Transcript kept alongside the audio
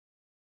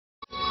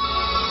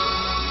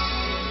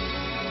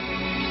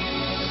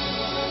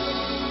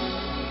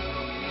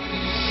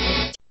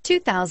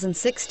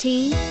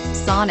2016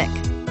 Sonic.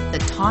 The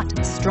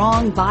taut,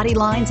 strong body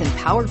lines and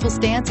powerful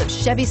stance of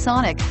Chevy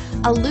Sonic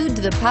allude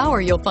to the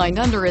power you'll find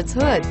under its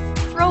hood.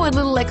 Throw a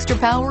little extra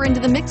power into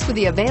the mix with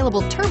the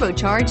available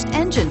turbocharged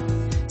engine.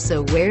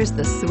 So where's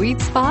the sweet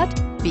spot?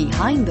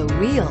 Behind the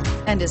wheel,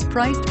 and is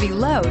priced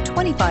below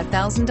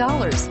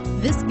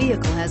 $25,000. This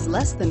vehicle has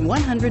less than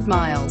 100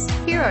 miles.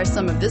 Here are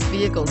some of this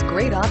vehicle's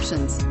great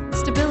options: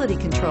 stability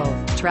control,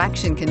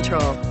 traction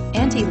control,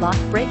 anti-lock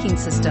braking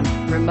system,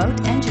 remote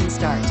engine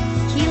start,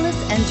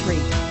 keyless entry,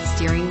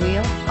 steering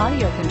wheel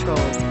audio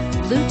controls,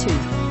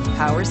 Bluetooth,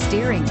 power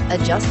steering,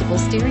 adjustable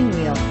steering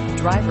wheel,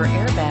 driver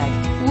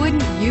airbag.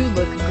 Wouldn't you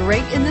look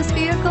great in this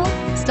vehicle?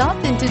 Stop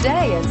in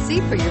today and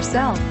see for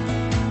yourself.